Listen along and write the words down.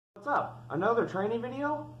What's up? Another training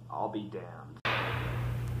video? I'll be damned.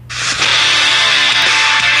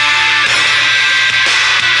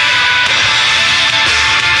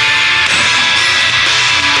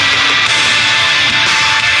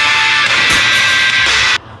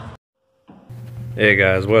 Hey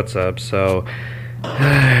guys, what's up?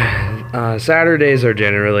 Saturdays are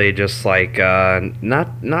generally just like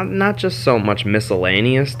not just so much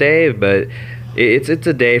miscellaneous day, but it's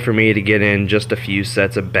a day for me to get in just a few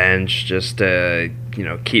sets of bench, just to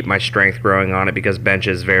keep my strength growing on it because bench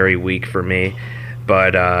is very weak for me.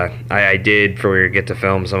 But I did get to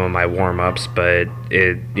film some of my warm ups, but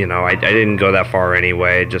I didn't go that far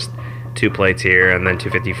anyway. Just two plates here and then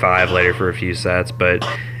 255 later for a few sets, but.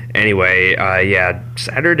 Anyway, yeah,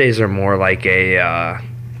 Saturdays are more like a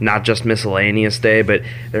not just miscellaneous day, but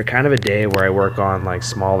they're kind of a day where I work on like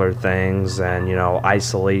smaller things and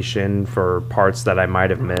isolation for parts that I might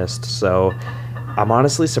have missed. So I'm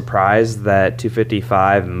honestly surprised that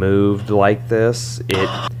 255 moved like this.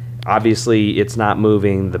 Obviously it's not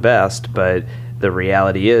moving the best, but the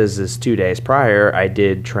reality is 2 days prior I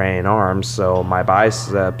did train arms, so my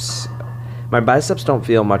biceps don't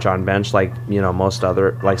feel much on bench like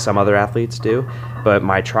some other athletes do, but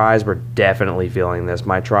my tries were definitely feeling this.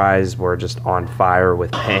 My tries were just on fire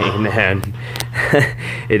with pain, and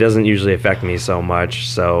it doesn't usually affect me so much.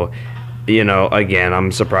 So, again,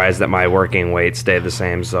 I'm surprised that my working weight stayed the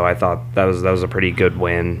same. So I thought that was a pretty good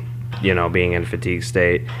win, being in fatigue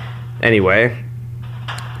state. Anyway,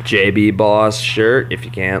 JB Boss shirt. If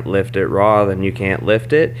you can't lift it raw, then you can't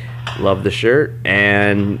lift it. Love the shirt.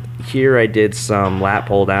 And here I did some lat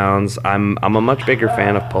pull downs. I'm a much bigger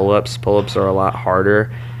fan of pull-ups. Pull-ups are a lot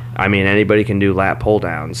harder. I mean, anybody can do lat pull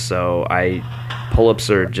downs, so pull-ups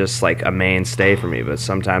are just like a mainstay for me, but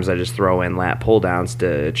sometimes I just throw in lat pull downs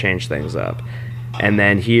to change things up. And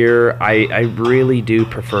then here, I really do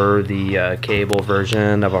prefer the cable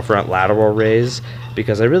version of a front lateral raise,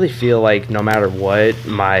 because I really feel like no matter what,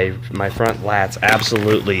 my front lats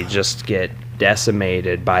absolutely just get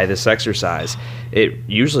decimated by this exercise. It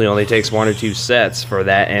usually only takes 1 or 2 sets for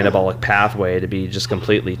that anabolic pathway to be just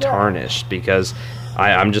completely tarnished, because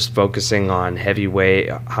I'm just focusing on heavyweight,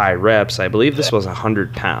 high reps. I believe this was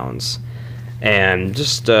 100 pounds. And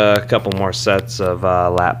just a couple more sets of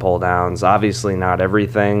lat pull downs. Obviously not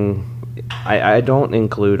everything. I don't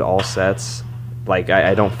include all sets. Like,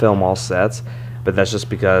 I don't film all sets, but that's just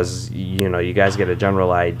because, you guys get a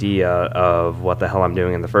general idea of what the hell I'm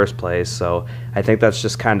doing in the first place. So I think that's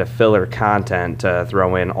just kind of filler content to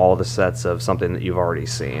throw in all the sets of something that you've already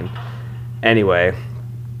seen. Anyway,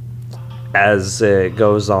 as it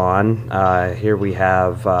goes on, here we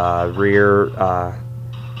have rear,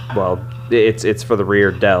 well, it's for the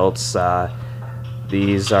rear delts.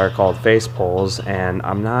 These are called face pulls, and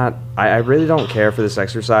I really don't care for this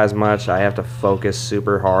exercise much. I have to focus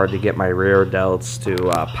super hard to get my rear delts to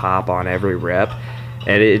pop on every rep,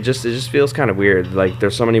 and it just feels kind of weird. Like,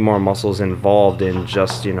 there's so many more muscles involved in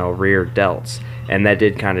just rear delts, and that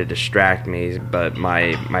did kind of distract me. But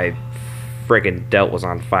my friggin' delt was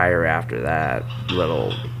on fire after that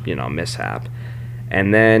little mishap.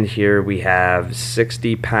 And then here we have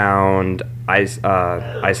 60-pound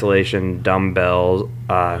isolation dumbbell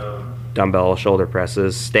shoulder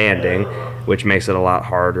presses standing, which makes it a lot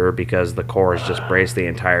harder because the core is just braced the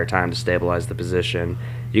entire time to stabilize the position.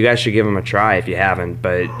 You guys should give them a try if you haven't,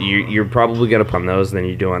 but you're probably going to put on those than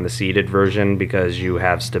you do on the seated version because you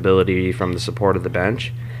have stability from the support of the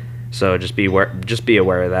bench. So just be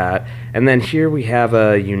aware of that. And then here we have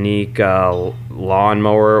a unique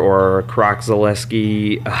lawnmower or Croc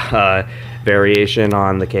Zaleski variation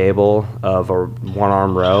on the cable of a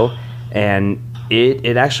one-arm row, and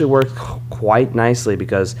it actually worked quite nicely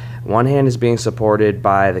because one hand is being supported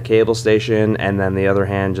by the cable station and then the other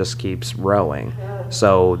hand just keeps rowing.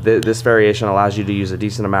 So this variation allows you to use a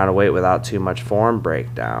decent amount of weight without too much form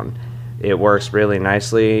breakdown. It works really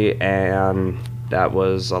nicely, and that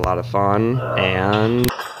was a lot of fun. And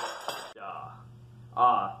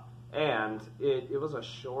it was a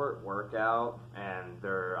short workout, and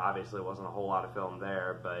there obviously wasn't a whole lot of film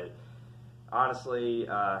there, but honestly,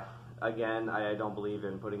 again, I don't believe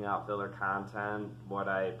in putting out filler content. What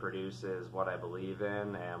I produce is what I believe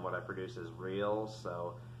in, and what I produce is real.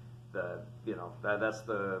 So that's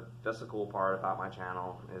the cool part about my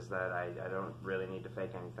channel, is that I don't really need to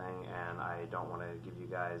fake anything, and I don't want to give you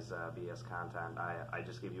guys BS content. I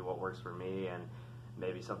just give you what works for me, and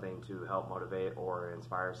maybe something to help motivate or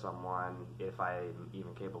inspire someone if I'm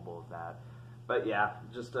even capable of that. But yeah,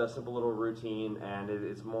 just a simple little routine, and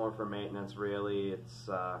it's more for maintenance really.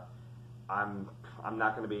 I'm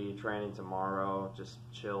not going to be training tomorrow. Just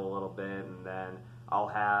chill a little bit, and then I'll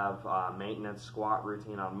have a maintenance squat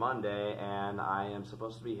routine on Monday, and I am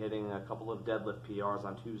supposed to be hitting a couple of deadlift PRs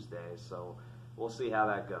on Tuesday. So we'll see how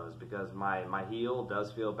that goes, because my heel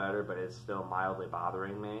does feel better, but it's still mildly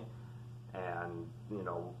bothering me. And, you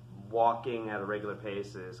know, walking at a regular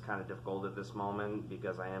pace is kind of difficult at this moment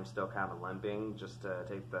because I am still kind of limping just to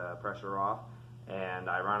take the pressure off. And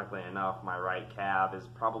ironically enough, my right calf is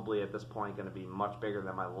probably at this point going to be much bigger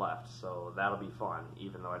than my left, so that'll be fun,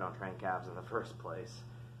 even though I don't train calves in the first place.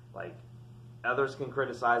 Like, others can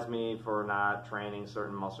criticize me for not training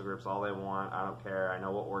certain muscle groups all they want. I don't care. I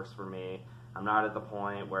know what works for me. I'm not at the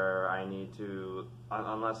point where I need to,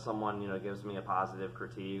 unless someone, you know, gives me a positive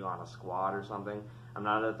critique on a squat or something, I'm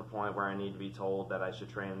not at the point where I need to be told that I should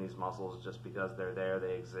train these muscles just because they're there,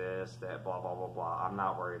 they exist, that blah, blah, blah, blah. I'm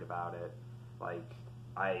not worried about it. Like,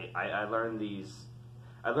 I learned these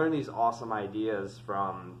awesome ideas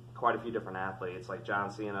from quite a few different athletes. Like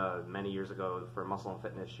John Cena many years ago for Muscle and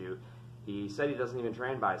Fitness shoot, he said he doesn't even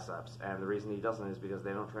train biceps, and the reason he doesn't is because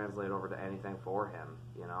they don't translate over to anything for him,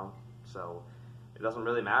 you know? So it doesn't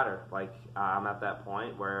really matter. Like, I'm at that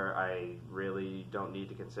point where I really don't need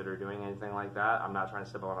to consider doing anything like that. I'm not trying to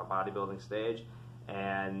step on a bodybuilding stage.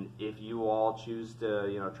 And if you all choose to,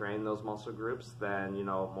 you know, train those muscle groups, then, you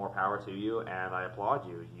know, more power to you, and I applaud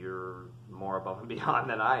you. You're more above and beyond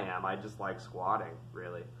than I am. I just like squatting,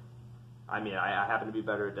 really. I mean, I happen to be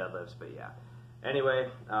better at deadlifts, but yeah. Anyway,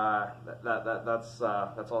 that's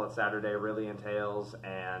all that Saturday really entails,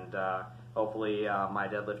 and hopefully my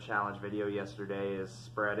deadlift challenge video yesterday is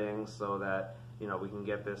spreading so that, you know, we can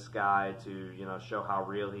get this guy to, you know, show how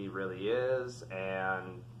real he really is,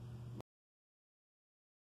 and